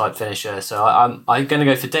afterwards type finisher. So I'm going to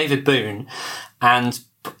go for David Boone and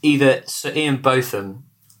either Sir Ian Botham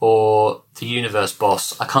or the Universe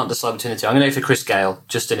Boss. I can't decide between the 2. I'm going to go for Chris Gale,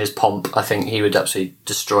 just in his pomp. I think he would absolutely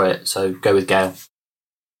destroy it. So go with Gale.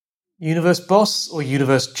 Universe Boss or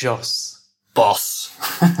Universe Joss? Boss.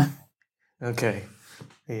 Okay.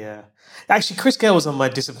 Yeah. Actually, Chris Gale was on my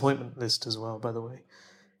disappointment list as well, by the way.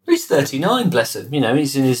 He's 39, bless him.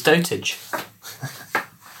 He's in his dotage.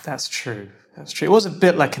 That's true. It was a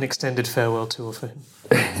bit like an extended farewell tour for him.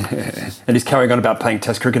 And he's carrying on about playing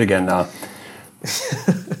Test cricket again now.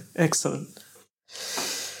 Excellent.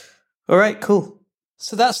 All right, cool.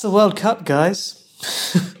 So that's the World Cup, guys.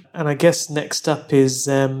 And I guess next up is,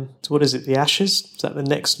 what is it, the Ashes? Is that the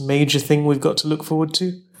next major thing we've got to look forward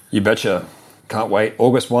to? You betcha. Can't wait.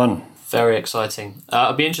 August 1. Very exciting.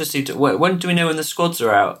 I'll be interested to... When do we know when the squads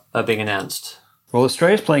are being announced? Well,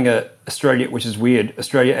 Australia's playing Australia, which is weird.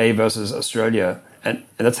 Australia A versus Australia. And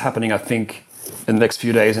that's happening, I think, in the next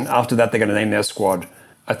few days. And after that, they're going to name their squad.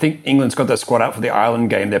 I think England's got their squad out for the Ireland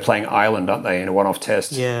game. They're playing Ireland, aren't they, in a one-off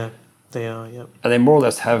test? Yeah, they are, yep. And they more or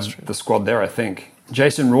less have the squad there, I think.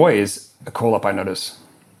 Jason Roy is a call-up, I notice.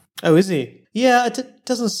 Oh, is he? Yeah, it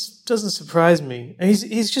doesn't surprise me.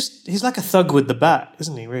 He's like a thug with the bat,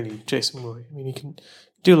 isn't he, really, Jason Roy? I mean, he can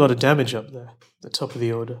do a lot of damage up there, the top of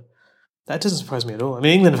the order. That doesn't surprise me at all. I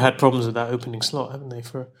mean, England have had problems with that opening slot, haven't they,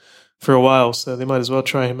 for a while, so they might as well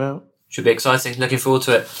try him out. Should be exciting. Looking forward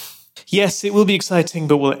to it. Yes, it will be exciting,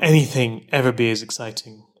 but will anything ever be as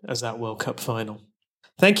exciting as that World Cup final?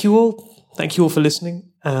 Thank you all. Thank you all for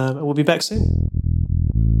listening. And we'll be back soon.